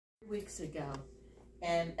Weeks ago,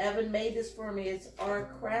 and Evan made this for me. It's our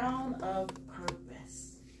crown of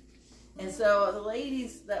purpose. And so the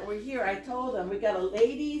ladies that were here, I told them we got a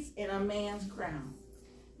ladies and a man's crown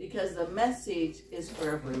because the message is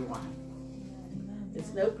for everyone.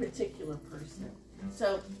 It's no particular person.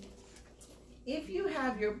 So if you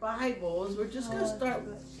have your Bibles, we're just going to start.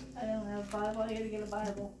 I don't have a Bible. I got to get a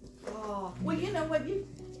Bible. Oh, well, you know what?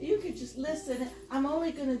 You could just listen. I'm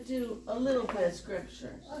only going to do a little bit of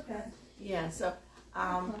scripture. Okay. Yeah. So,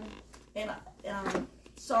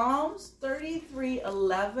 Psalms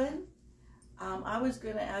 33:11. I was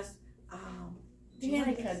going to ask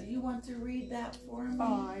Danica, do you want to read that for me?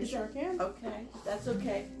 Oh, I sure can. Okay, that's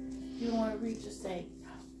okay. If you don't want to read, just say.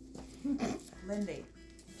 Lindy,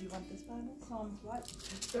 do you want this Bible? Psalms what?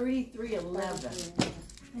 33:11.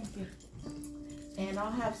 Thank you. And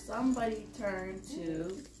I'll have somebody turn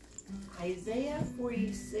to Isaiah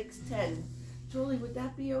 46:10. Julie, would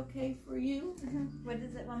that be okay for you? Mm-hmm. What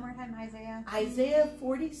is it one more time, Isaiah? Isaiah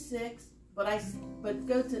 46, but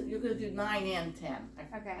you're going to do 9 and 10.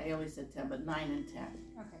 Okay. I always said 10, but 9 and 10.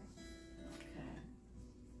 Okay. Okay.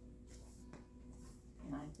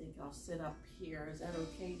 And I think I'll sit up here. Is that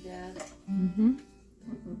okay, Dad? Mm-hmm.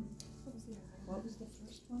 What was the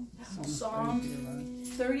first one? Psalm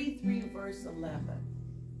 33, verse 11.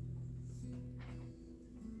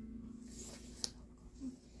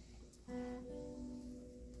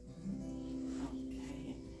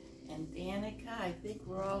 Okay. And Danica, I think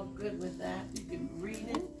we're all good with that. You can read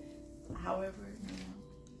it however,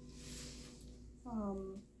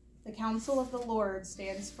 The counsel of the Lord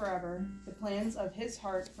stands forever, the plans of his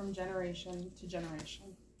heart from generation to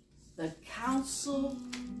generation. The counsel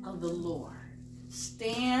of the Lord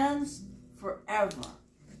stands forever,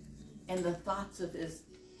 and the thoughts of his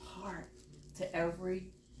heart to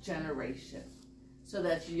every generation. So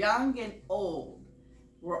that's young and old.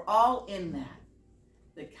 We're all in that.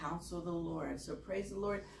 The counsel of the Lord. So praise the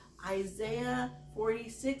Lord. Isaiah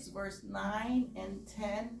 46, verse 9 and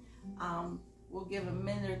 10. We'll give a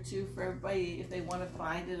minute or two for everybody if they want to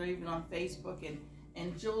find it, or even on Facebook.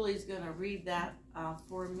 And Julie's going to read that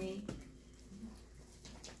for me.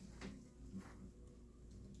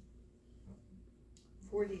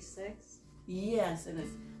 Yes, and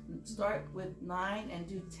it's start with 9 and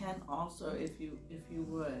do 10 also if you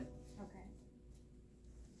would. Okay.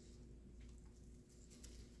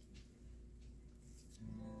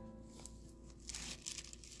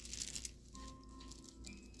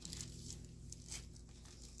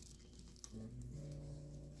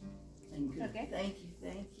 And good. Okay. Thank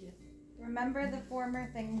you. Remember the former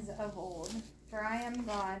things of old, for I am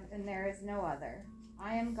God and there is no other.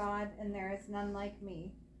 I am God and there is none like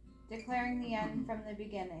me, declaring the end from the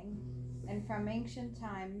beginning, and from ancient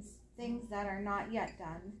times things that are not yet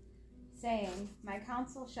done, saying, my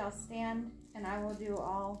counsel shall stand, and I will do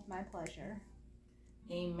all my pleasure.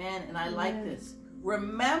 Amen. And I like this.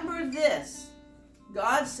 Remember this.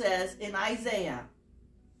 God says in Isaiah,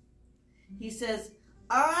 he says,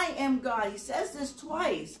 I am God. He says this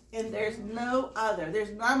twice, and there's no other.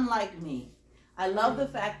 There's none like me. I love the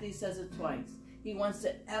fact that he says it twice. He wants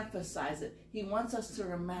to emphasize it. He wants us to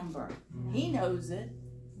remember. He knows it.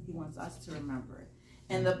 He wants us to remember it.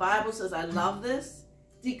 And the Bible says, I love this,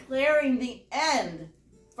 declaring the end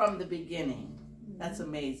from the beginning. That's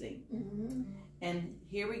amazing. And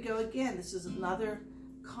here we go again. This is another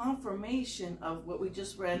confirmation of what we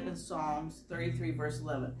just read in Psalms 33, verse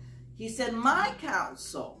 11. He said, my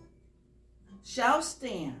counsel shall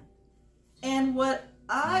stand, and what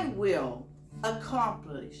I will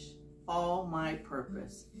accomplish all my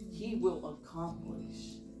purpose. He will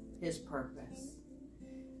accomplish his purpose.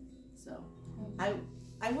 So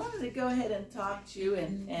I wanted to go ahead and talk to you,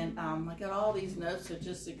 and I got all these notes, so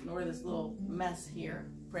just ignore this little mess here.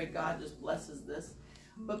 Pray God just blesses this.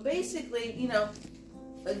 But basically, you know,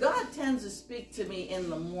 God tends to speak to me in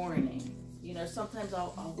the morning. You know, sometimes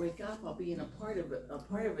I'll wake up, I'll be in a part of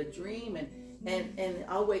a dream, and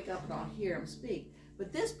I'll wake up and I'll hear him speak.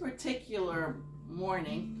 But this particular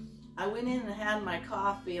morning, I went in and had my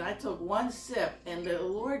coffee, and I took one sip, and the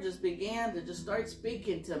Lord just began to just start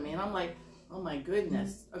speaking to me. And I'm like, oh my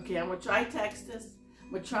goodness. Okay, I'm going to try text this. I'm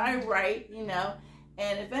going to try write, you know.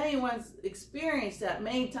 And if anyone's experienced that,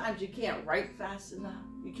 many times you can't write fast enough.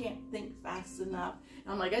 You can't think fast enough.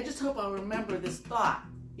 And I'm like, I just hope I'll remember this thought.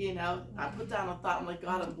 You know, I put down a thought. I'm like,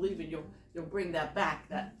 God, I'm believing you'll bring that back,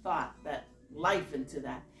 that thought, that life into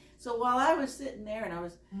that. So while I was sitting there,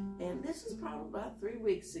 and this is probably about 3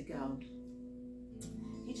 weeks ago,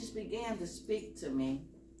 he just began to speak to me,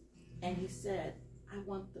 and he said, I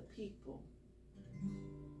want the people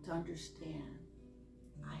to understand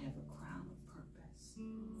I have a crown of purpose.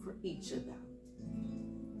 for each of them.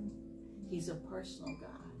 He's a personal God.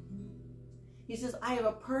 He says, I have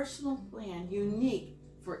a personal plan unique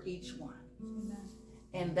for each one. Amen.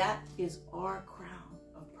 And that is our crown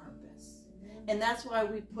of purpose. And that's why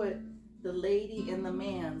we put the lady and the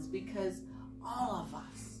man's, because all of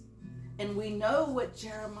us, and we know what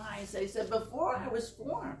Jeremiah said. He said, before I was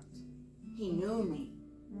formed, he knew me.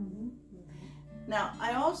 Mm-hmm. Now,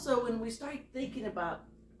 I also, when we start thinking about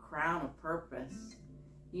crown of purpose,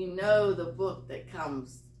 you know the book that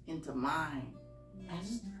comes into mind,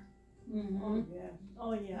 Esther. Oh, yeah.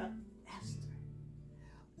 Oh, yeah. Esther.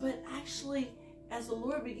 But actually, as the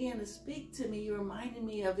Lord began to speak to me, he reminded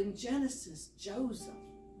me of in Genesis, Joseph.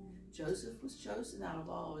 Joseph was chosen out of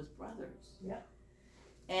all his brothers. Yep.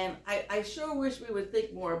 And I sure wish we would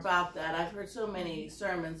think more about that. I've heard so many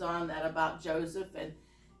sermons on that about Joseph. And,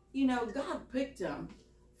 you know, God picked him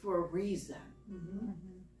for a reason. Mm-hmm.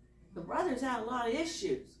 The brothers had a lot of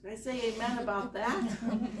issues. Can I say amen about that?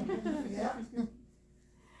 Yeah.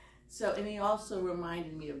 So, and he also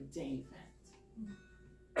reminded me of David.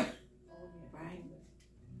 Right?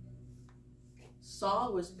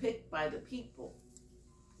 Saul was picked by the people,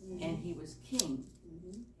 and he was king,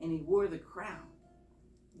 and he wore the crown.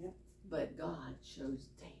 Yep. But God chose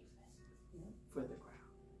David for the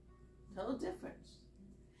crown. Total difference.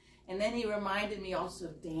 And then he reminded me also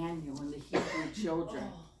of Daniel and the Hebrew children.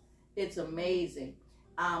 It's amazing.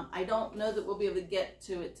 I don't know that we'll be able to get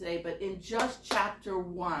to it today, but in just chapter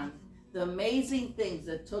 1, the amazing things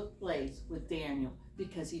that took place with Daniel,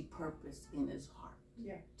 because he purposed in his heart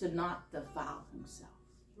to not defile himself.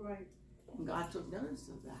 Right. And God took notice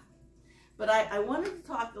of that. But I wanted to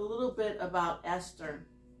talk a little bit about Esther.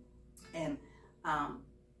 And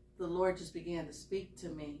the Lord just began to speak to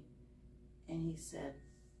me. And he said,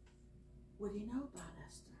 what do you know about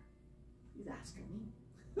Esther? He's asking me.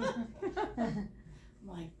 I'm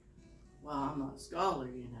like, well, I'm not a scholar,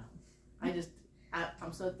 you know.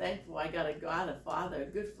 I'm so thankful I got a God, a father, a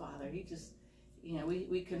good father. He just, you know,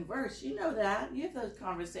 we converse. You know that. You have those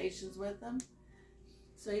conversations with him.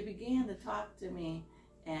 So he began to talk to me,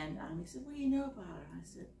 and he said, what do you know about her? And I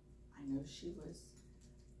said, I know she was,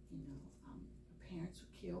 you know, her parents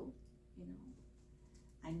were killed, you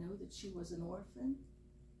know. I know that she was an orphan.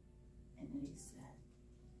 And then he said,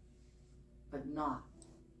 but not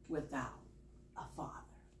without a father.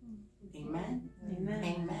 Amen? Amen.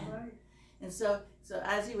 Amen. Right. And so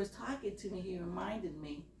as he was talking to me, he reminded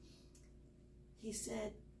me, he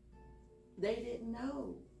said, they didn't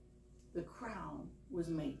know the crown was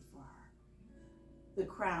made for her. The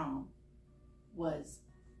crown was,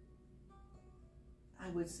 I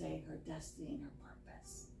would say, her destiny and her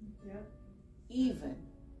purpose. Yeah. Even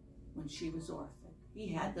when she was orphaned. He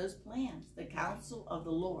had those plans. The counsel of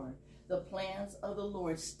the Lord, the plans of the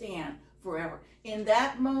Lord stand forever. In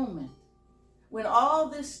that moment, when all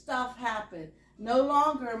this stuff happened, no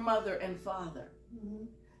longer mother and father,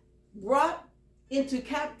 brought into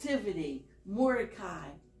captivity, Mordecai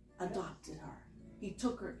adopted her. He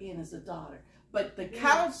took her in as a daughter. But the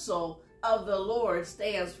counsel of the Lord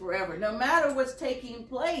stands forever. No matter what's taking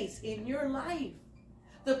place in your life,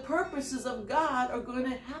 the purposes of God are going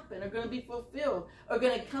to happen, are going to be fulfilled, are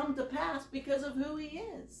going to come to pass because of who he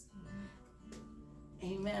is.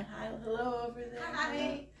 Amen. Hi, hello over there.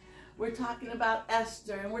 Hi. We're talking about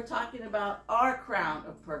Esther, and we're talking about our crown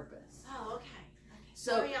of purpose. Oh, okay.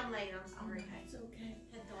 So, Sorry I'm late. I'm sorry. it's okay.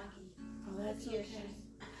 Had doggy. Oh, that's Yes. okay.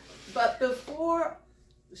 But before,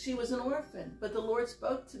 she was an orphan, but the Lord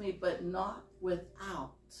spoke to me, but not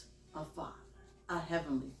without a father, a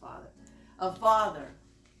heavenly father, a father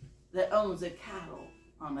that owns a cattle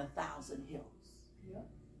on 1,000 hills. Yep.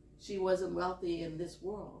 She wasn't wealthy in this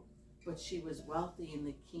world, but she was wealthy in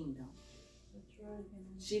the kingdom. That's right.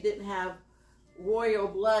 She didn't have royal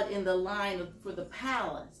blood in the line for the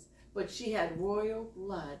palace, but she had royal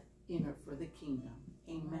blood in her for the kingdom.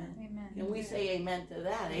 Amen. Amen. Can we say amen to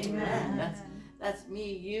that? Amen. Amen. That's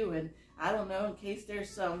me, you, and I don't know, in case there's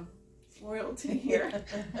some royalty here.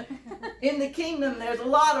 In the kingdom, there's a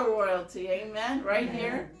lot of royalty. Amen. Right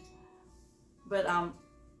here. But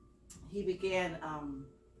he began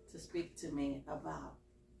to speak to me about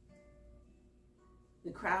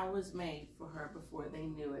the crown was made for her before they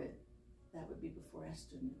knew it. That would be before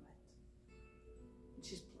Esther knew it. And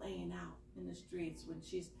she's playing out in the streets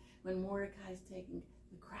when Mordecai's taking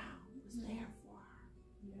the crown. It was there for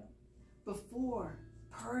her. Yeah. Before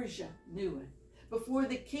Persia knew it. Before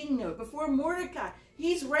the king knew it. Before Mordecai.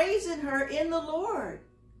 He's raising her in the Lord.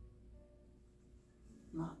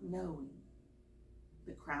 Not knowing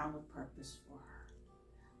the crown of purpose for her.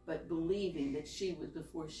 But believing that she was,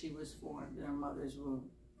 before she was formed in her mother's womb,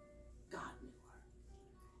 God knew her.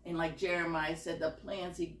 And like Jeremiah said, the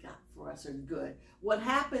plans he got for us are good. What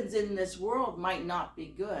happens in this world might not be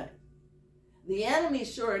good. The enemy,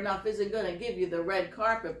 sure enough, isn't going to give you the red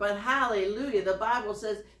carpet. But hallelujah, the Bible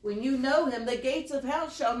says, when you know him, the gates of hell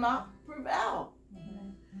shall not prevail.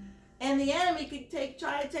 And the enemy could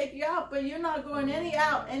try to take you out, but you're not going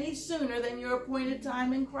out any sooner than your appointed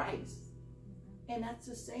time in Christ. And that's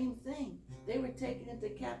the same thing. They were taken into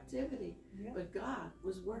captivity, but God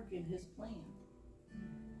was working his plan.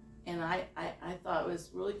 And I thought it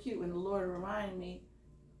was really cute when the Lord reminded me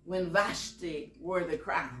when Vashti wore the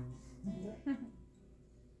crown.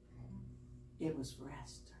 It was for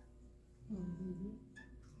Esther.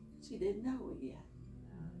 She didn't know it yet.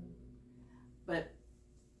 But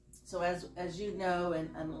so as you know,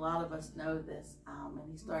 and a lot of us know this, and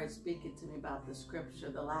he started speaking to me about the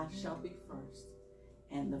scripture, the last shall be first,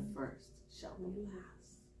 and the first shall be last.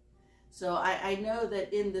 So I know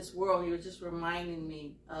that in this world, he was just reminding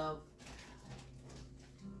me of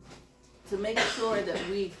to make sure that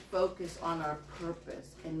we focus on our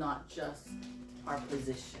purpose and not just our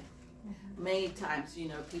position. Many times, you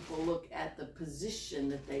know, people look at the position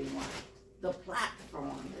that they want, the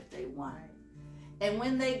platform that they want. And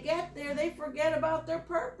when they get there, they forget about their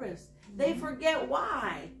purpose. They forget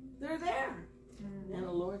why they're there. And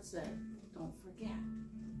the Lord said, don't forget.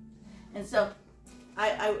 And so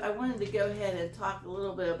I wanted to go ahead and talk a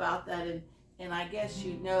little bit about that. And I guess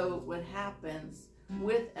you know what happens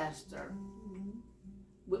with Esther.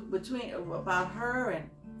 Between about her and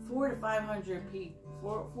 400 to 500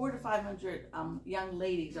 people, 400 to 500 young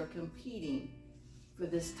ladies are competing for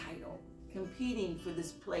this title, competing for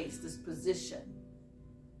this place, this position.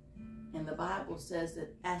 And the Bible says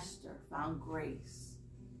that Esther found grace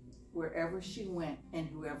wherever she went and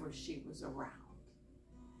whoever she was around.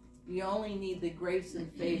 You only need the grace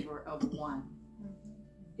and favor of one.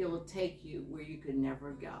 It will take you where you could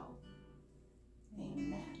never go.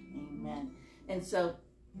 Amen. Amen. And so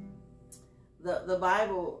the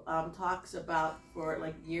Bible talks about for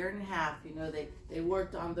like a year and a half, you know, they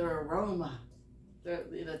worked on their aroma,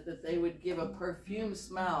 that they would give a perfume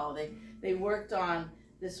smell. They worked on,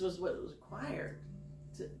 this was what was required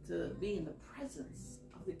to be in the presence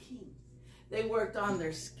of the king. They worked on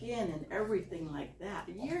their skin and everything like that.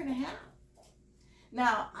 A year and a half.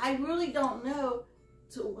 Now, I really don't know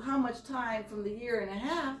to how much time from the year and a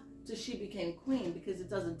half till she became queen, because it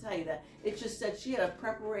doesn't tell you that. It just said she had a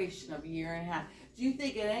preparation of a year and a half. Do you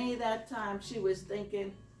think at any of that time she was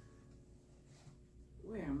thinking,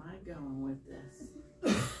 where am I going with this?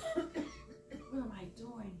 What am I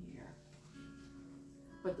doing here?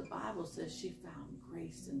 But the Bible says she found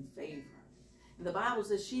grace and favor. And the Bible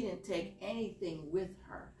says she didn't take anything with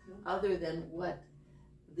her other than what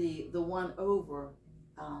the one over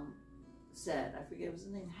said. I forget, was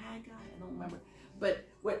his name Haggai? I don't remember. But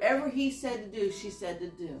whatever he said to do, she said to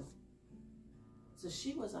do. So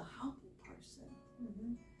she was a humble person.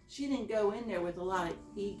 She didn't go in there with a lot of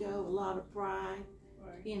ego, a lot of pride.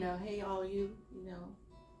 Right. You know, hey, all you know,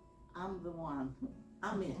 I'm the one.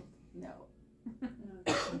 I'm it. No.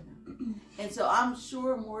 And so I'm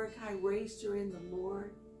sure Mordecai raised her in the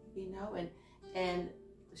Lord, you know, and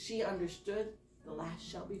she understood the last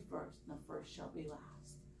shall be first and the first shall be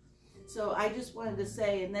last. So I just wanted to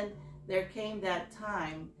say, and then there came that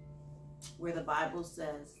time where the Bible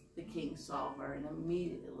says the king saw her, and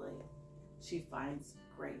immediately she finds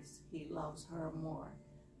grace. He loves her more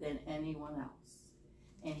than anyone else.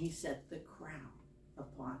 And he set the crown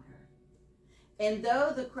upon her. And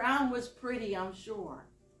though the crown was pretty, I'm sure,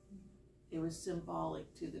 it was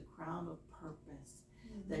symbolic to the crown of purpose,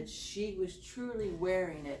 that she was truly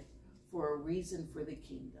wearing it for a reason for the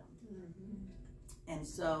kingdom. And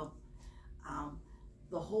so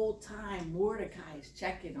the whole time Mordecai is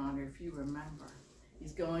checking on her, if you remember.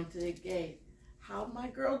 He's going to the gate. How'd my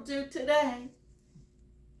girl do today?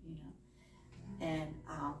 You know. And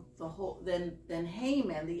then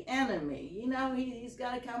Haman, the enemy, you know, he's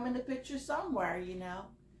got to come in the picture somewhere, you know.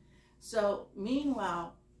 So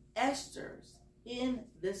meanwhile, Esther's in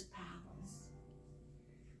this palace.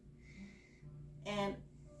 And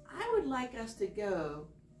I would like us to go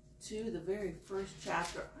to the very first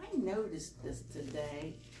chapter. I noticed this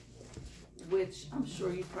today, which I'm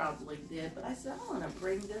sure you probably did, but I said, I want to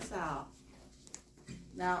bring this out.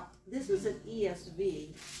 Now, this is an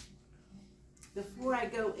ESV. Before I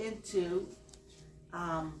go into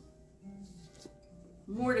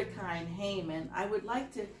Mordecai and Haman, I would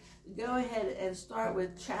like to go ahead and start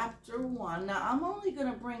with chapter 1. Now, I'm only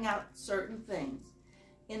going to bring out certain things.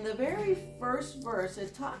 In the very first verse,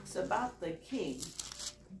 it talks about the king.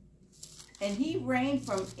 And he reigned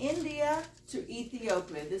from India to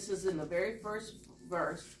Ethiopia. This is in the very first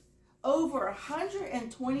verse. over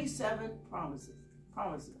 127 promises.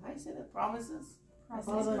 Promises. How do you say that? Promises?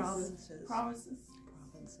 Provinces. Promises.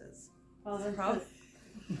 Provinces.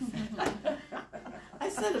 I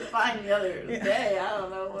said it fine the other day. I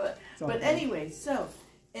don't know what. But anyway, so,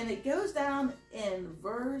 and it goes down in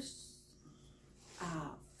verse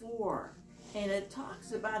 4. And it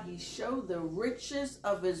talks about he showed the riches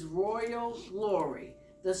of his royal glory,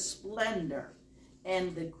 the splendor,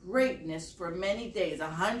 and the greatness for many days.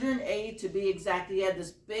 180 to be exact. He had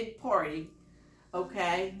this big party,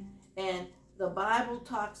 okay? And the Bible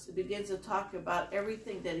begins to talk about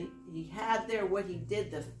everything that he had there, what he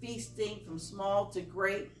did, the feasting from small to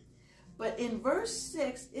great. But in verse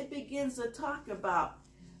 6, it begins to talk about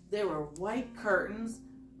there were white curtains,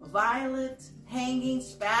 violet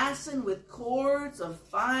hangings fastened with cords of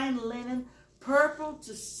fine linen, purple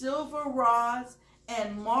to silver rods,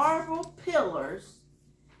 and marble pillars.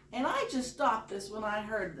 And I just stopped this when I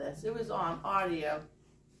heard this. It was on audio.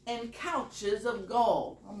 And couches of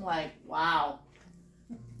gold. I'm like, wow.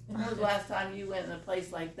 When was the last time you went in a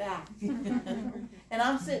place like that? And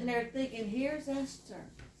I'm sitting there thinking, here's Esther.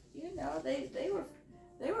 You know, they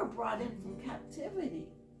were brought in from captivity.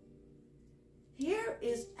 Here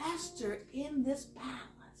is Esther in this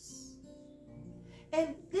palace.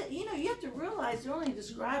 And, you know, you have to realize they're only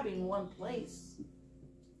describing one place,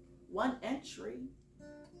 one entry,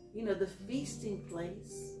 you know, the feasting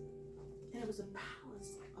place. And it was a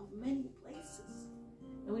palace of many places.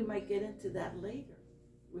 And we might get into that later,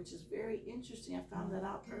 which is very interesting. I found that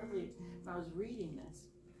out earlier when I was reading this.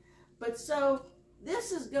 But so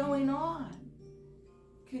this is going on.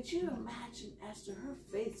 Could you imagine Esther? Her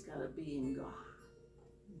faith's got to be in God.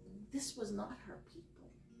 This was not her people.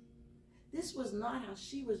 This was not how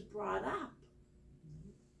she was brought up.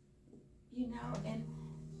 You know, and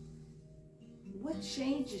what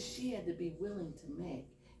changes she had to be willing to make.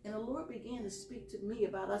 And the Lord began to speak to me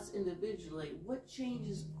about us individually. What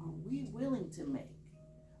changes are we willing to make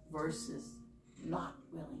versus not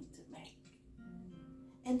willing to make?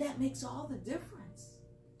 And that makes all the difference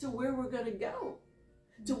to where we're going to go,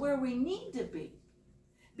 to where we need to be.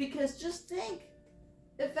 Because just think,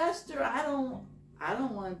 if Esther, I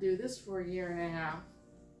don't want to do this for a year and a half,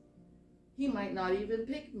 he might not even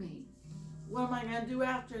pick me. What am I going to do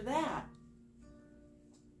after that?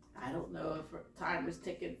 I don't know if her time was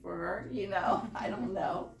ticking for her, you know. I don't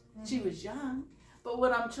know. She was young. But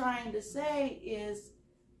what I'm trying to say is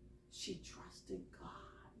she trusted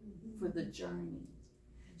God for the journey.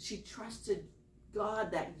 She trusted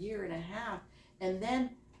God that year and a half. And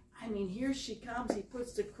then, I mean, here she comes. He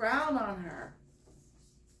puts the crown on her.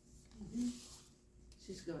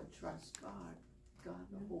 She's going to trust God the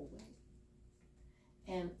whole way.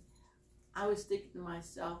 And I was thinking to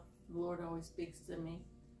myself, the Lord always speaks to me.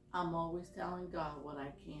 I'm always telling God what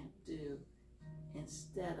I can't do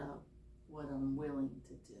instead of what I'm willing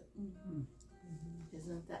to do.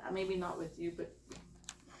 Isn't that, maybe not with you, but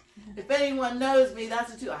if anyone knows me,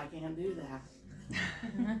 that's the truth. I can't do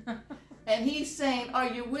that. And he's saying, are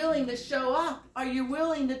you willing to show up? Are you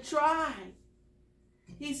willing to try?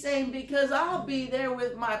 He's saying, because I'll be there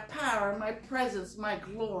with my power, my presence, my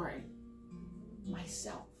glory,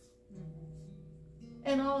 myself.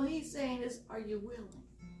 And all he's saying is, are you willing?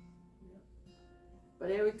 But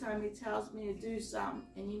every time he tells me to do something,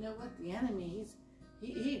 and you know what? The enemy,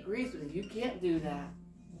 he agrees with you. You can't do that.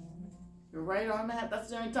 You're right on that. That's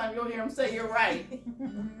the only time you'll hear him say you're right.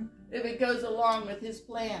 If it goes along with his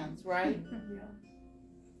plans, right? Yeah.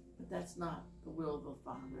 But that's not the will of the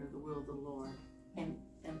Father, the will of the Lord. And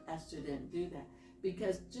Esther didn't do that.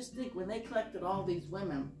 Because just think, when they collected all these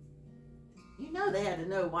women, you know they had to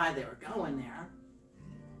know why they were going there.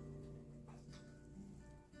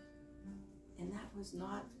 And that was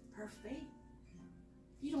not her faith.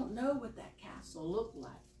 You don't know what that castle looked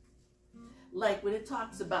like. Like when it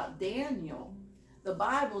talks about Daniel, the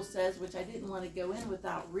Bible says, which I didn't want to go in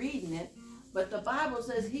without reading it, but the Bible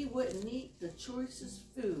says he wouldn't eat the choicest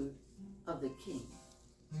food of the king.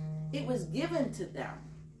 It was given to them.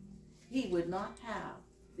 He would not have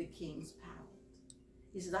the king's palate.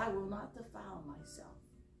 He said, I will not defile myself.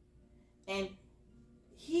 And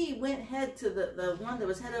he went head to the one that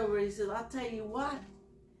was head over. He says, I'll tell you what.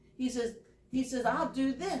 He says, I'll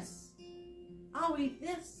do this. I'll eat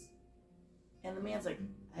this. And the man's like,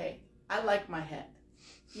 hey, I like my head.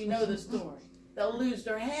 You know the story. They'll lose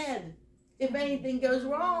their head if anything goes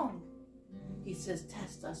wrong. He says,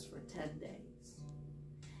 test us for 10 days.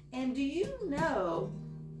 And do you know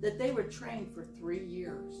that they were trained for 3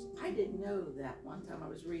 years? I didn't know that. One time I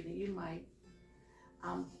was reading, you might,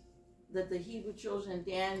 that the Hebrew children in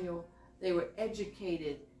Daniel, they were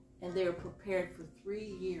educated and they were prepared for 3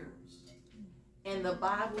 years And the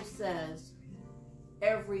Bible says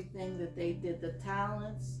everything that they did, the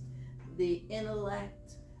talents, the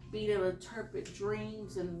intellect, being able to interpret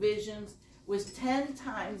dreams and visions, was 10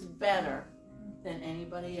 times better than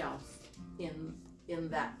anybody else in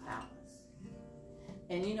that palace.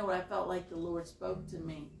 And you know what I felt like the Lord spoke to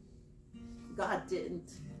me? God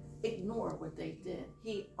didn't ignore what they did.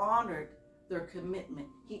 He honored their commitment.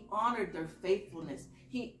 He honored their faithfulness.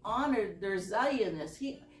 He honored their zealousness.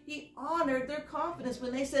 He honored their confidence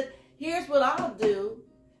when they said, here's what I'll do.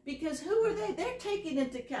 Because who are they? They're taken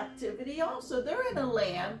into captivity also. They're in a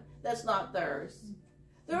land that's not theirs.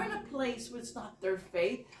 They're in a place where it's not their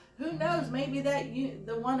faith. Who knows? Maybe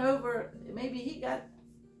the one over, maybe he got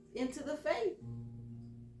into the faith.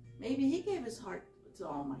 Maybe he gave his heart to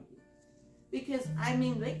Almighty. Because, I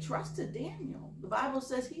mean, they trusted Daniel. The Bible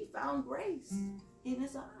says he found grace in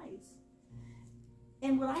his eyes.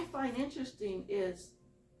 And what I find interesting is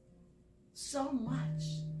so much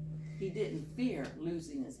he didn't fear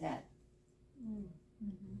losing his head.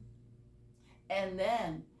 Mm-hmm. And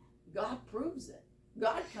then God proves it.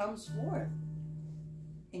 God comes forth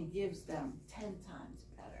and gives them 10 times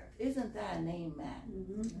better. Isn't that an amen?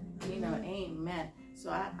 Mm-hmm. You know, amen. So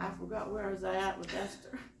I forgot where was I at with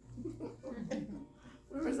Esther.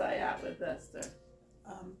 Where was I at with Esther?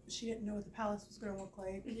 She didn't know what the palace was going to look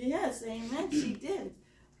like. Yes, amen. She did.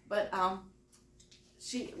 But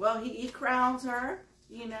he crowns her,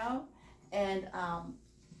 you know, and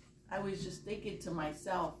I was just thinking to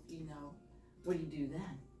myself, you know, what do you do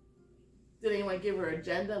then? Did anyone give her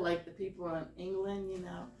agenda like the people in England, you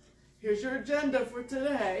know? Here's your agenda for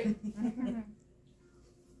today.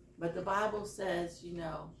 But the Bible says, you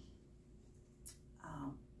know,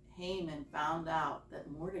 Haman found out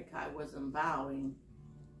that Mordecai wasn't bowing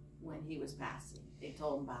when he was passing. They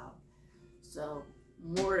told him bow. So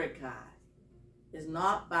Mordecai is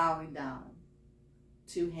not bowing down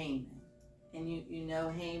to Haman. And you know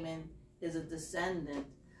Haman is a descendant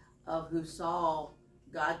of who Saul,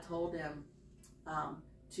 God told him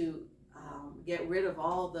to get rid of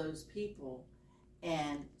all those people.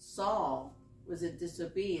 And Saul was in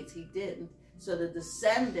disobedience. He didn't. So the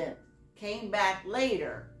descendant came back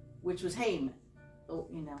later, which was Haman,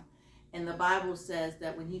 you know. And the Bible says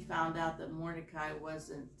that when he found out that Mordecai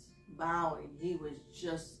wasn't bowing, he was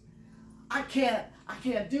just, I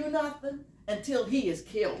can't do nothing until he is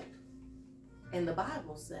killed. And the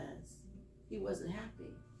Bible says he wasn't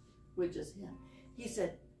happy with just him. He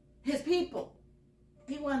said, his people,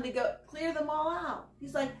 he wanted to go clear them all out.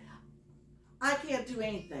 He's like, I can't do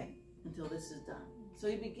anything until this is done. So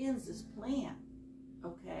he begins this plan,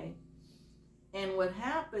 okay? And what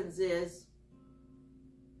happens is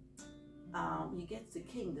he gets the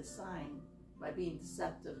king to sign, by being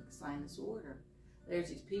deceptive, sign this order. There's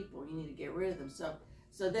these people, you need to get rid of them.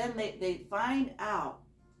 So then they find out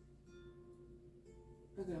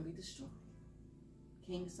they're going to be destroyed.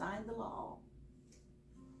 King signed the law.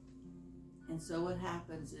 And so what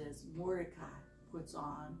happens is Mordecai puts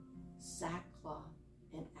on sackcloth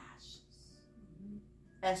and ashes. Mm-hmm.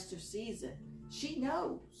 Esther sees it. She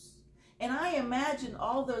knows. And I imagine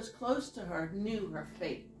all those close to her knew her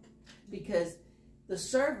fate, because the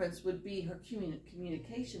servants would be her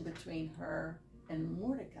communication between her and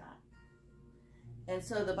Mordecai. And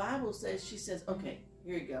so the Bible says, she says, okay,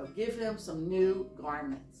 here you go. Give him some new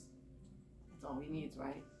garments. That's all he needs,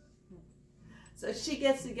 right? So she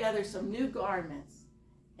gets together some new garments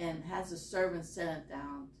and has the servants send it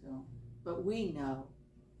down to him. But we know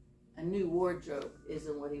a new wardrobe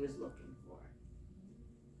isn't what he was looking for.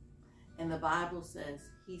 And the Bible says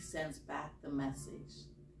he sends back the message.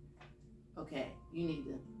 Okay, you need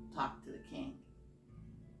to talk to the king.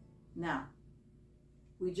 Now,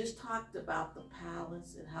 we just talked about the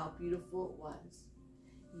palace and how beautiful it was.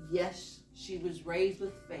 Yes, she was raised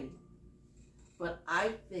with faith, but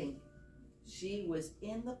I think she was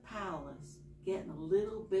in the palace getting a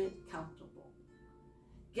little bit comfortable,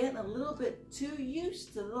 getting a little bit too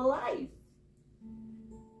used to the life.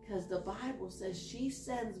 Because the Bible says she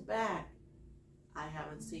sends back, I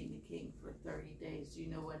haven't seen the king for 30 days. Do you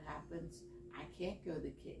know what happens? I can't go to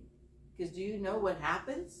the king. Because do you know what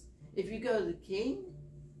happens if you go to the king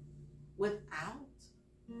without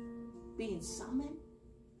being summoned?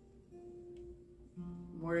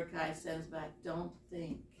 Mordecai sends back, don't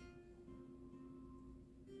think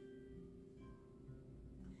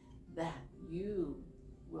that you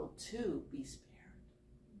will too be spared.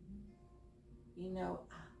 You know,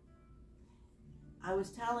 I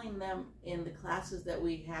was telling them in the classes that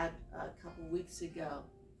we had a couple weeks ago,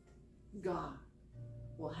 God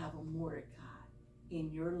will have a Mordecai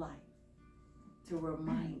in your life to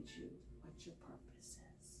remind you what your purpose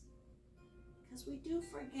is. Because we do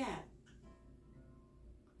forget.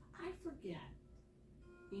 I forget,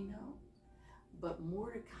 you know. But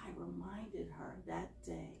Mordecai reminded her that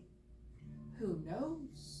day, who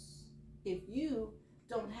knows if you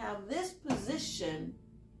don't have this position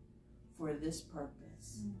for this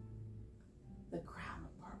purpose. The crown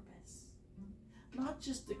of purpose. Not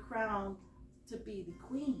just the crown to be the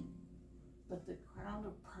queen, but the crown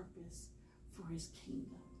of purpose for his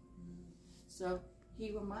kingdom. So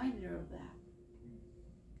he reminded her of that.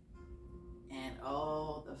 And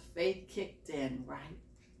oh, the faith kicked in, right?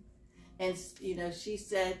 And you know, she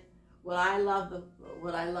said, what I love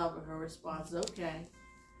of her response, okay,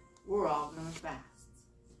 we're all gonna fast.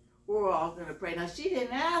 We're all gonna pray. Now she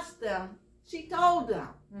didn't ask them, she told them.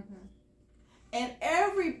 Mm-hmm. And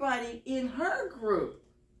everybody in her group,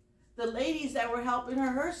 the ladies that were helping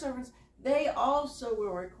her servants, they also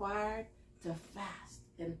were required to fast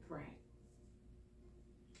and pray.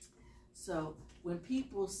 So when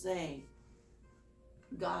people say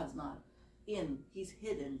God's not in, he's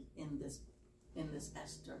hidden in this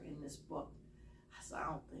Esther, in this book, I said, I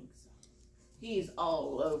don't think so. He's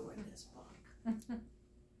all over this book.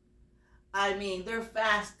 I mean, they're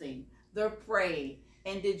fasting, they're praying.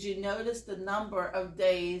 And did you notice the number of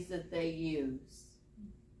days that they use?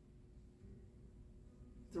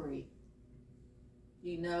 3.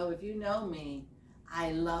 You know, if you know me,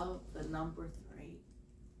 I love the number 3,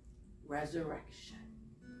 resurrection.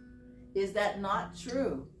 Is that not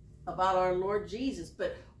true about our Lord Jesus?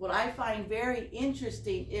 But what I find very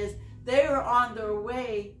interesting is they were on their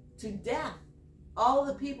way to death. All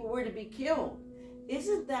the people were to be killed.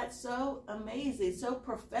 Isn't that so amazing, so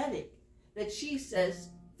prophetic, that she says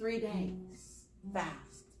 3 days,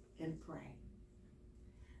 fast and pray.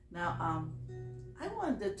 Now, I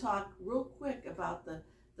wanted to talk real quick about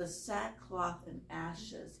the sackcloth and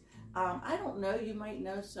ashes. I don't know, you might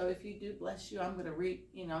know, so if you do, bless you, I'm going to read,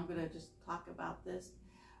 I'm going to just talk about this.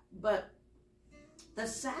 But the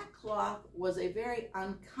sackcloth was a very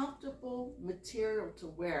uncomfortable material to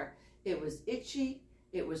wear. It was itchy,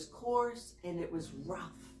 it was coarse, and it was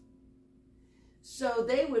rough. So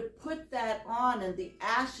they would put that on, and the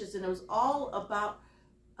ashes, and it was all about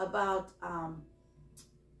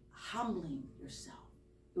humbling yourself.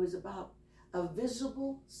 It was about a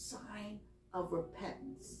visible sign of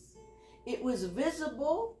repentance. It was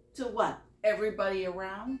visible to what? Everybody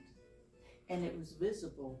around, and it was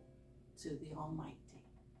visible to the Almighty.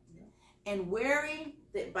 And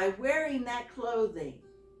by wearing that clothing,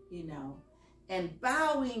 and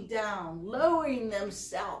bowing down, lowering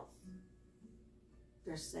themselves,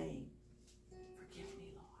 they're saying, forgive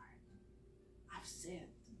me, Lord. I've sinned.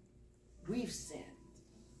 We've sinned.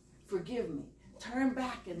 Forgive me. Turn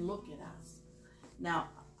back and look at us. Now,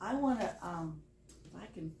 I want to, if I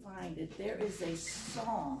can find it, there is a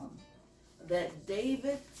song that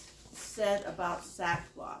David said about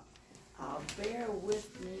sackcloth. Bear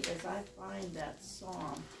with me as I find that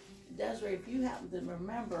song. Desiree, if you happen to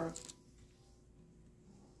remember,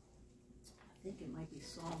 I think it might be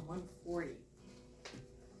Psalm 140.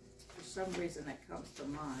 For some reason that comes to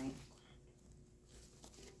mind.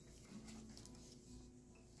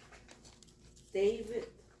 David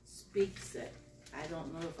speaks it. I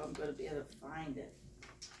don't know if I'm going to be able to find it.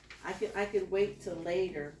 I could wait till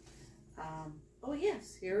later. Oh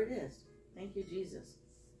yes, here it is. Thank you, Jesus.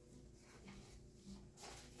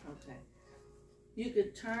 Okay. You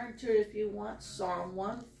could turn to it if you want. Psalm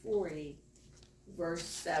 140, verse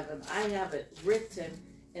 7. I have it written,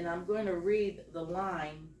 and I'm going to read the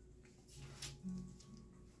line.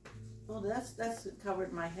 Oh, that's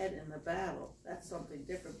covered my head in the battle. That's something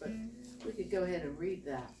different, but we could go ahead and read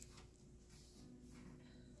that.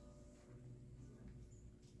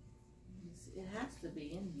 It has to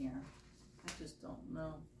be in here. I just don't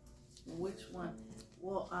know which one.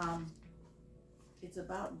 Well, it's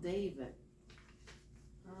about David.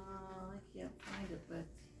 I can't find it, but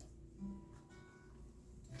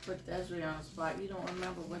put Desiree on the spot. You don't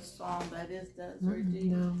remember what song that is, Desiree? Do you?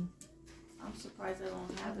 No. I'm surprised I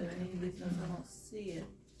don't have it in because I don't see it.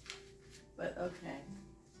 But okay.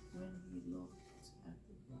 When he looked at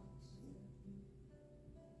the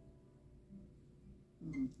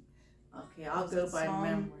cross. Okay, I'll go by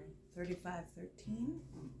memory. 35:13.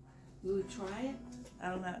 We would try it. I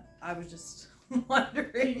don't know. I was just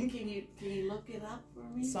wondering. Can you look it up for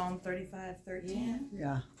me? Psalm 35:13.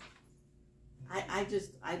 Yeah.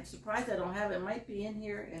 I'm surprised I don't have it. It might be in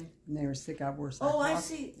here and they were sick. I wore oh, I sackcloth.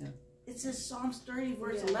 see. Yeah. It says Psalms 30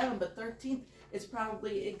 verse 11, but 13 is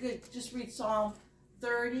probably good. Just read Psalm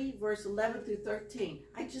 30 verse 11 through 13.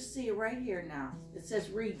 I just see it right here now. It says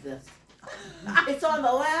read this. It's on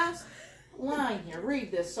the last line here.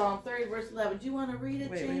 Read this, Psalm 30, verse 11. Do you want to read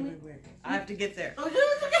it, Jamie? Wait. I have to get there. Oh,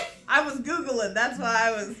 it's okay. I was Googling. That's why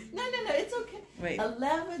I was. No, it's okay. Wait.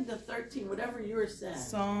 11 to 13, whatever yours says.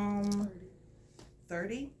 Psalm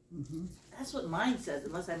 30? Mm-hmm. That's what mine says,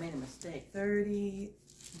 unless I made a mistake. 30,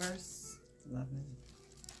 verse 11.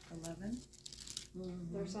 11?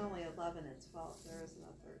 Mm-hmm. There's only 11 and 12. There is no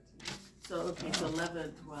 13. So, okay, so 11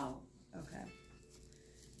 and 12. Okay.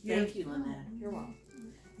 Thank you, Lynette. You're welcome.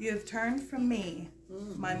 You have turned from me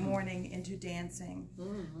Mm-hmm. my mourning into dancing.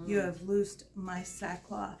 Mm-hmm. You have loosed my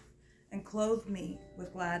sackcloth and clothed me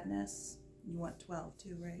with gladness. You want 12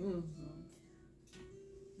 too, right? Mm-hmm.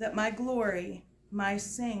 That my glory might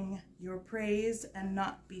sing your praise and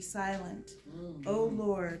not be silent. Mm-hmm. O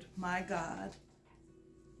Lord, my God,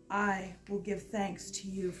 I will give thanks to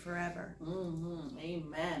you forever. Mm-hmm.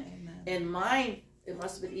 Amen. Amen. And mine, it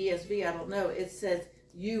must have been ESV, I don't know. It says,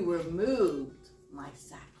 you removed my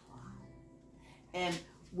sackcloth. And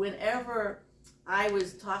whenever I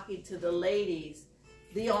was talking to the ladies,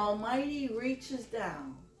 the Almighty reaches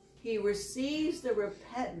down. He receives the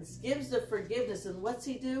repentance, gives the forgiveness, and what's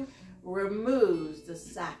he do? Removes the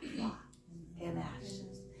sackcloth and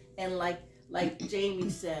ashes. And like Jamie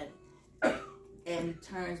said, and he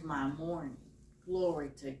turns my mourning, glory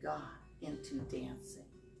to God, into dancing.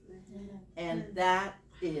 And that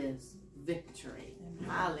is victory.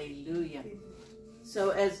 Hallelujah. So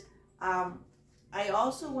as I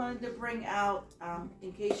also wanted to bring out,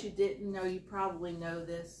 in case you didn't know, you probably know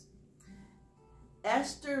this,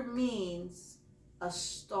 Esther means a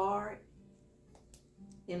star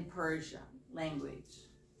in Persian language.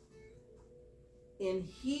 In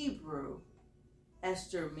Hebrew,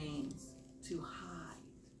 Esther means to hide,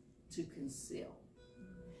 to conceal.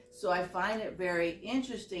 So I find it very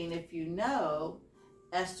interesting. If you know,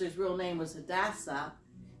 Esther's real name was Hadassah,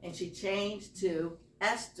 and she changed to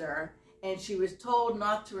Esther, and she was told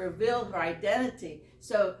not to reveal her identity.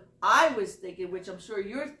 So I was thinking, which I'm sure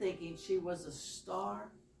you're thinking, she was a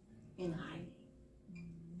star in hiding.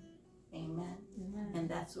 Amen. Amen. And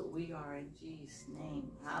that's what we are in Jesus'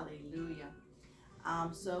 name. Hallelujah.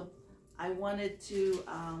 So I wanted to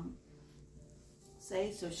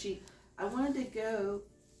say, I wanted to go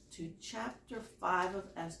to chapter 5 of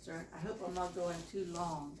Esther. I hope I'm not going too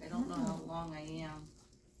long. I don't know how long I am.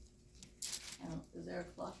 Is there a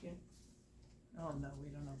clock here? Oh, no, we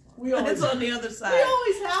don't know. We always- It's on the other We side.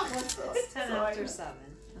 always have one. It's 10 after 7.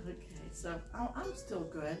 Okay, so I'm still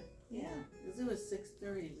good. Yeah, because it was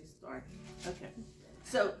 6:30 we started. Okay,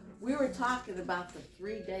 so we were talking about the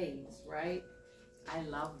 3 days, right? I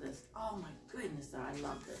love this. Oh my goodness, I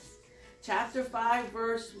love this. Chapter 5,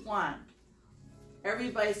 verse 1.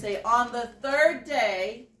 Everybody say, on the third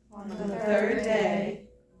day,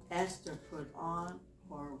 Esther put on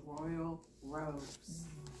her royal robes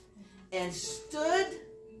and stood,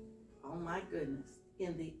 oh my goodness,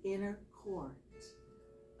 in the inner court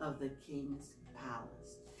of the king's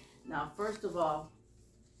palace. Now, first of all,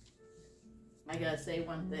 I gotta say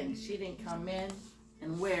one thing. She didn't come in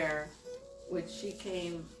and wear, which she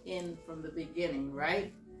came in from the beginning,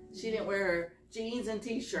 right? She didn't wear her jeans and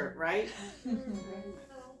t-shirt, right?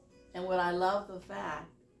 And what I love the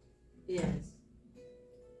fact is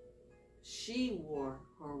she wore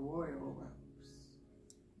her royal robes.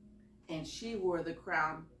 And she wore the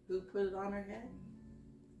crown. Who put it on her head?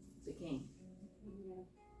 The king.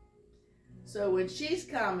 So when she's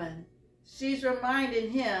coming, she's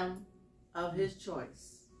reminding him of his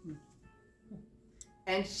choice.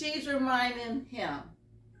 And she's reminding him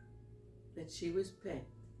that she was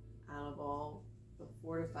picked out of all the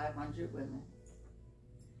 400 to 500 women.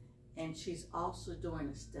 And she's also doing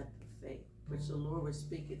a step of faith, which the Lord was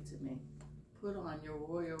speaking to me. Put on your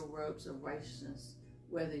royal robes of righteousness,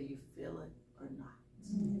 whether you feel it or not.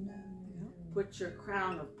 Put your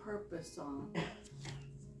crown of purpose on,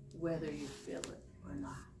 whether you feel it or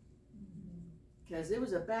not. Because it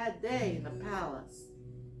was a bad day in the palace.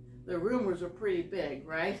 The rumors were pretty big,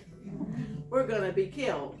 right? We're going to be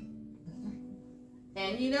killed.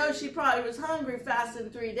 And you know, she probably was hungry, fasting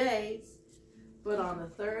 3 days. But on the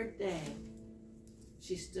third day,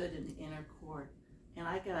 she stood in the inner court. And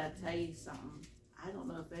I got to tell you something. I don't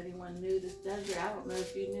know if anyone knew this. Desiree, I don't know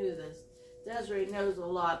if you knew this. Desiree knows a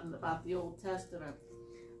lot about the Old Testament.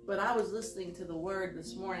 But I was listening to the Word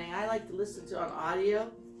this morning. I like to listen to on audio.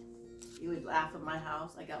 You would laugh at my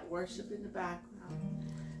house. I got worship in the background.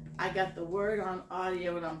 I got the Word on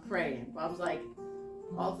audio and I'm praying. I was like,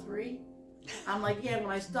 all three? I'm like, yeah, when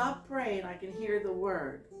I stop praying, I can hear the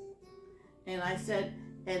Word. And I said,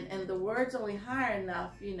 and the Word's only high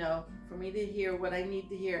enough, you know, for me to hear what I need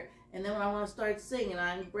to hear. And then when I want to start singing,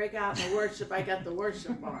 I break out in the worship. I got the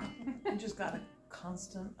worship on. You just got a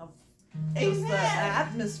constant of Amen. just the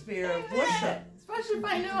atmosphere of worship. Especially if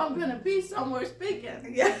I know I'm going to be somewhere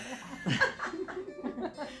speaking. Yeah.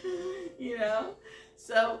 You know?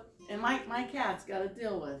 So, and my cat's got to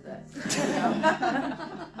deal with it. You know?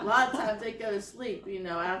 A lot of times they go to sleep, you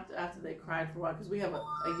know, after they cried for a while, because we have a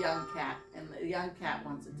young cat, and the young cat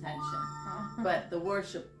wants attention. But the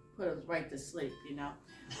worship put us right to sleep, you know.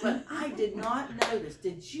 But I did not notice.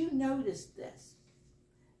 Did you notice this?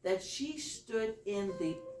 That she stood in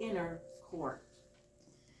the inner court.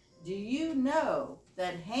 Do you know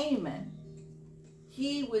that Haman,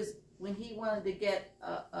 when he wanted to get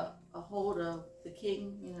a hold of the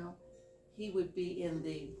king, you know, he would be in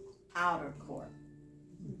the outer court.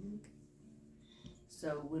 Mm-hmm.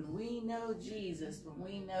 So when we know Jesus, when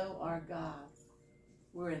we know our God,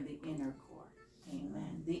 we're in the inner court.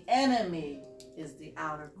 Amen. The enemy is the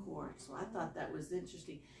outer court. So I thought that was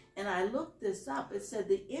interesting. And I looked this up. It said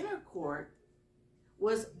the inner court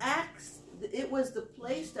was the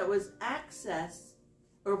place that was access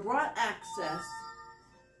or brought access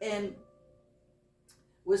and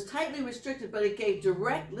was tightly restricted, but it gave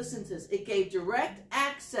direct, listen to this, it gave direct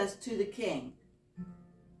access to the king.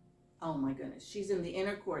 Oh my goodness. She's in the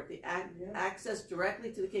inner court, the access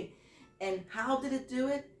directly to the king. And how did it do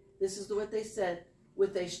it? This is what they said,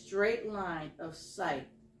 with a straight line of sight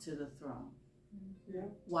to the throne. Yeah.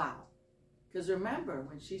 Wow. Because remember,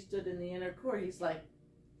 when she stood in the inner court, he's like,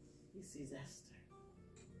 he sees Esther.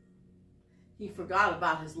 He forgot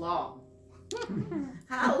about his law.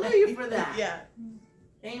 Hallelujah for that. Yeah.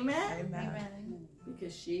 Amen? Amen.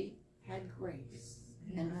 Because she had grace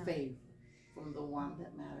and favor from the one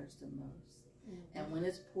that matters the most. And when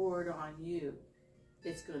it's poured on you,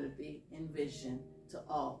 it's going to be in vision to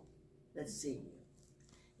all that see you.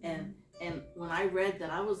 And when I read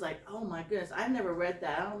that, I was like, oh my goodness, I've never read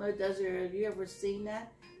that. I don't know, Desiree, have you ever seen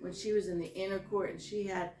that? When she was in the inner court and she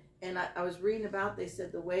had, and I was reading about, they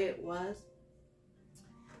said the way it was,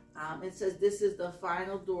 it says this is the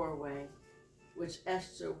final doorway which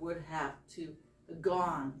Esther would have to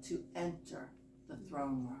gone to enter the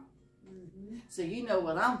throne room. Mm-hmm. So you know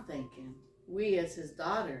what I'm thinking. We as his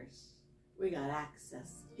daughters, we got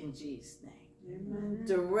access in Jesus' name. Amen.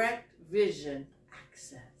 Direct vision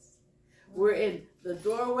access. We're in the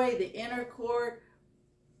doorway, the inner court,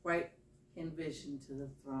 right in vision to the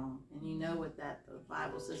throne. And you know what the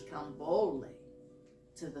Bible says, come boldly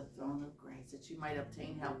to the throne of grace that you might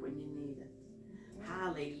obtain help when you need it.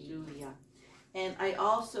 Hallelujah. And I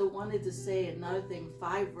also wanted to say another thing.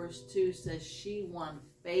 5 verse 2 says she won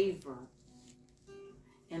favor.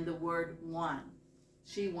 And the word won.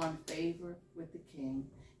 She won favor with the king.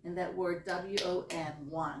 And that word W-O-N,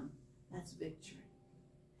 won, that's victory.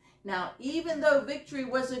 Now, even though victory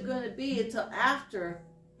wasn't going to be until after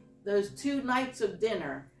those 2 nights of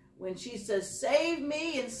dinner, when she says, save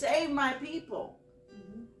me and save my people.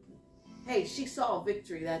 Mm-hmm. Hey, she saw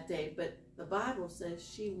victory that day, but the Bible says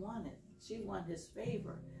she won it. She won his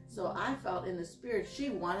favor. So I felt in the spirit she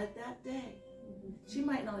won it that day. Mm-hmm. She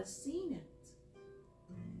might not have seen it.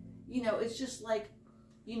 You know, it's just like,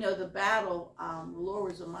 you know, the battle, the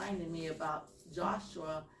Lord was reminding me about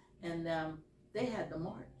Joshua and they had to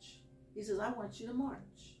march. He says, I want you to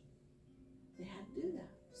march. They had to do that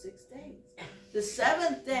for 6 days. The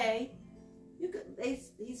 7th day,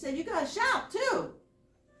 he said, you got to shout too.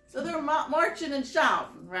 So they're marching and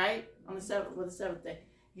shouting, right? On the 7th day.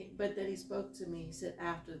 But then he spoke to me. He said,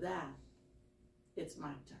 after that, it's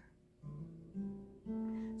my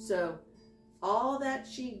turn. So all that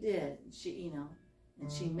she did, she, you know, and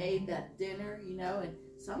she made that dinner, you know, and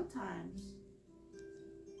sometimes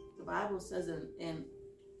the Bible says in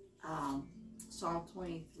Psalm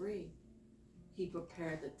 23, he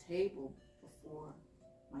prepared the table before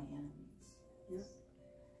my enemies. Yes.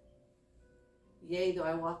 Yea, though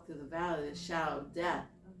I walk through the valley of the shadow of death,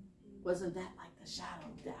 wasn't that like the shadow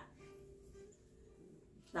of death?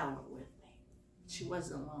 Thou art with me. She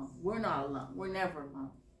wasn't alone. We're not alone. We're never alone.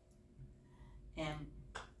 And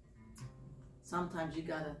sometimes you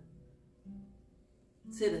gotta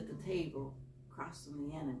sit at the table across from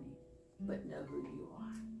the enemy, but know who you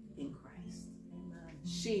are in Christ. Amen.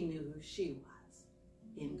 She knew who she was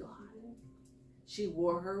in God. She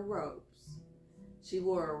wore her robes. She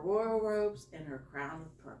wore her royal robes and her crown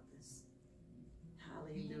of purpose.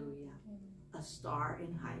 Hallelujah. A star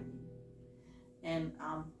in hiding. And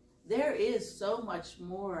there is so much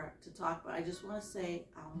more to talk about. I just want to say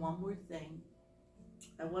one more thing.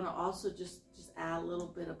 I want to also just add a little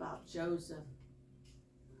bit about Joseph.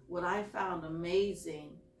 What I found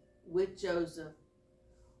amazing with Joseph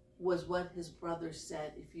was what his brother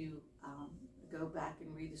said. If you go back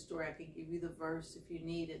and read the story, I can give you the verse if you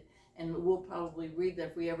need it, and we'll probably read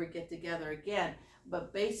that if we ever get together again.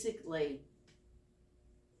 But basically,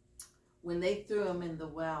 when they threw him in the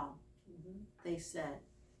well, they said,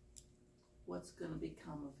 what's going to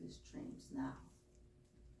become of his dreams now?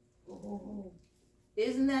 Oh.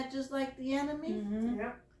 Isn't that just like the enemy? Mm-hmm.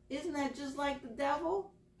 Yeah. Isn't that just like the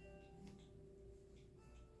devil?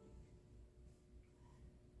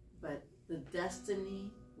 But the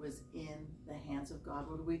destiny was in the hands of God.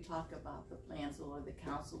 What do we talk about? The plans of the Lord, the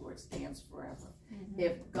counsel of the Lord stands forever.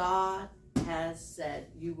 If God has said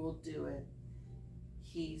you will do it,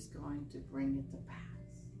 he's going to bring it to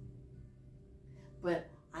pass. But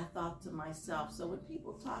I thought to myself, so when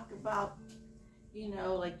people talk about,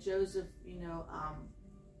 like Joseph,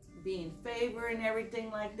 being favored and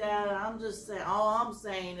everything like that, I'm just saying, all I'm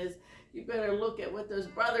saying is you better look at what those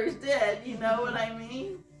brothers did, you know what I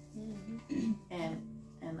mean? And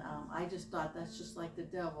I just thought that's just like the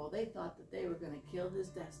devil. They thought that they were going to kill his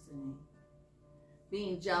destiny.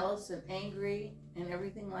 Being jealous and angry and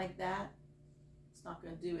everything like that, it's not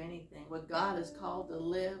going to do anything. What God is called to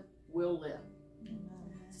live will live.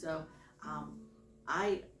 So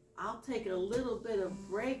I'll take a little bit of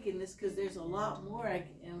break in this because there's a lot more.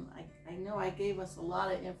 I know I gave us a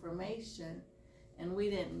lot of information and we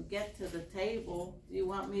didn't get to the table. Do you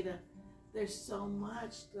want me to? There's so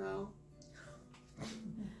much though.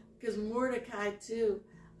 Because Mordecai too,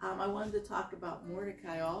 I wanted to talk about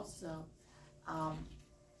Mordecai also.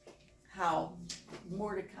 How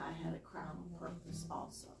Mordecai had a crown of purpose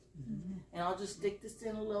also. And I'll just stick this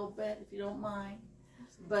in a little bit if you don't mind.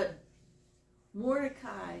 But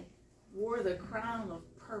Mordecai wore the crown of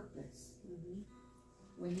purpose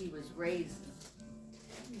when he was raising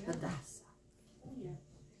Hadassah.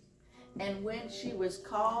 And when she was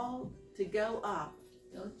called to go up,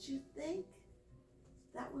 don't you think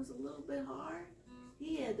that was a little bit hard?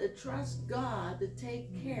 He had to trust God to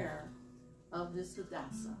take care of this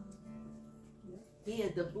Hadassah. He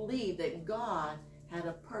had to believe that God had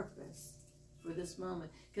a purpose for this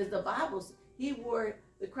moment. Because the Bible, he wore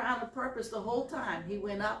the crown of purpose the whole time. He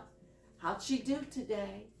went up. How'd she do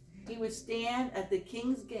today? He would stand at the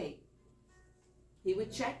king's gate. He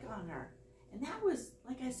would check on her. And that was,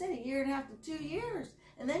 like I said, 1.5 years to 2 years.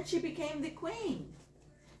 And then she became the queen.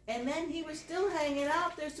 And then he was still hanging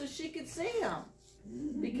out there so she could see him.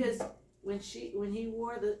 Because when he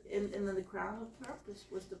wore the crown of purpose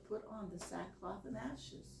was to put on the sackcloth and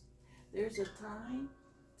ashes. There's a time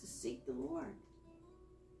to seek the Lord.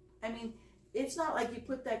 I mean, it's not like you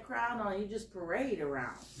put that crown on and you just parade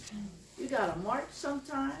around. You got to march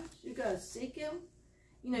sometimes. You got to seek him.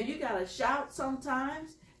 You got to shout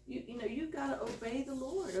sometimes. You got to obey the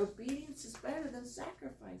Lord. Obedience is better than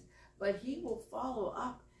sacrifice. But he will follow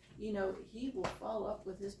up. He will follow up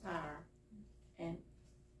with his power. And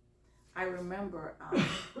I remember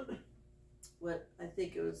what I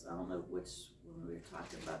think it was, I don't know which, when we were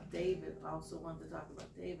talking about David, I also wanted to talk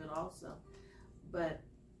about David also. But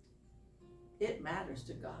it matters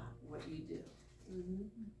to God what you do.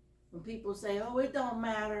 When people say, oh, it don't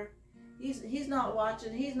matter. He's not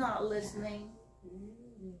watching. He's not listening.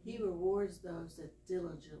 He rewards those that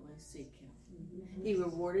diligently seek him. He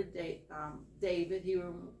rewarded David. He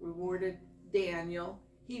rewarded Daniel.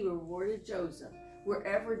 He rewarded Joseph.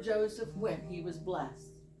 Wherever Joseph went, he was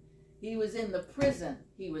blessed. He was in the prison.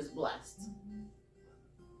 He was blessed.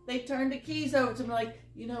 They turned the keys over to him like,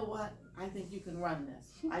 you know what? I think you can run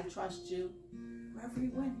this. I trust you. Wherever he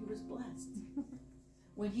went, he was blessed.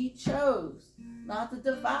 When he chose not to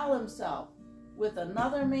defile himself with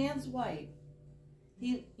another man's wife,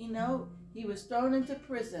 he was thrown into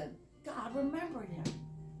prison. God remembered him.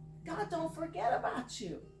 God don't forget about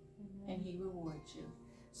you. And he rewards you.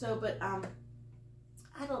 So, but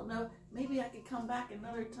I don't know. Maybe I could come back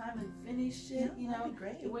another time and finish it, that'd be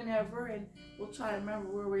great. whenever, and we'll try to remember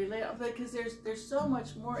where we lay out. Because there's so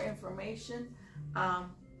much more information,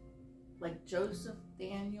 like Joseph,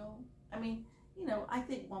 Daniel. I mean, I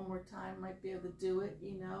think one more time might be able to do it,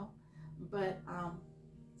 But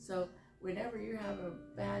so whenever you're having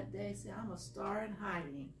a bad day, say, I'm a star in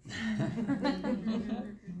hiding.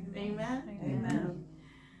 Amen. Amen.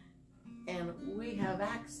 And we have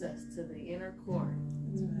access to the inner court.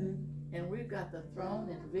 And we've got the throne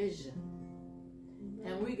and vision.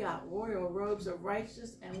 And we got royal robes of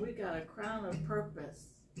righteousness, and we got a crown of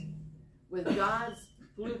purpose with God's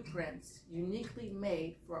blueprints uniquely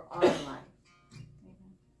made for our life.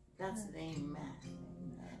 That's an amen.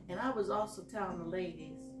 And I was also telling the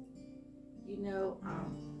ladies,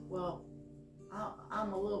 well,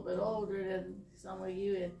 I'm a little bit older than some of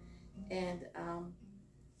you, and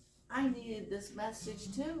I needed this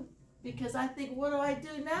message too. Because I think, what do I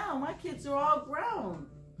do now? My kids are all grown.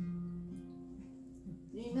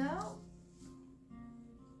 You know?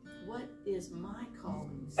 What is my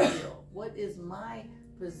calling still? What is my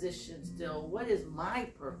position still? What is my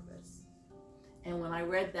purpose? And when I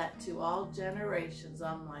read that to all generations,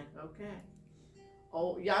 I'm like, okay.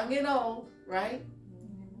 Old, young and old, right?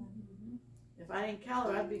 If I didn't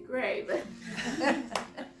count her, I'd be great.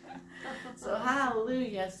 So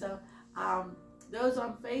hallelujah. So those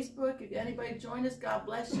on Facebook, if anybody join us, God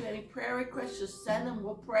bless you. Any prayer requests, just send them.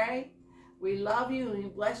 We'll pray. We love you and we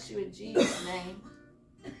bless you in Jesus' name.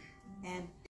 And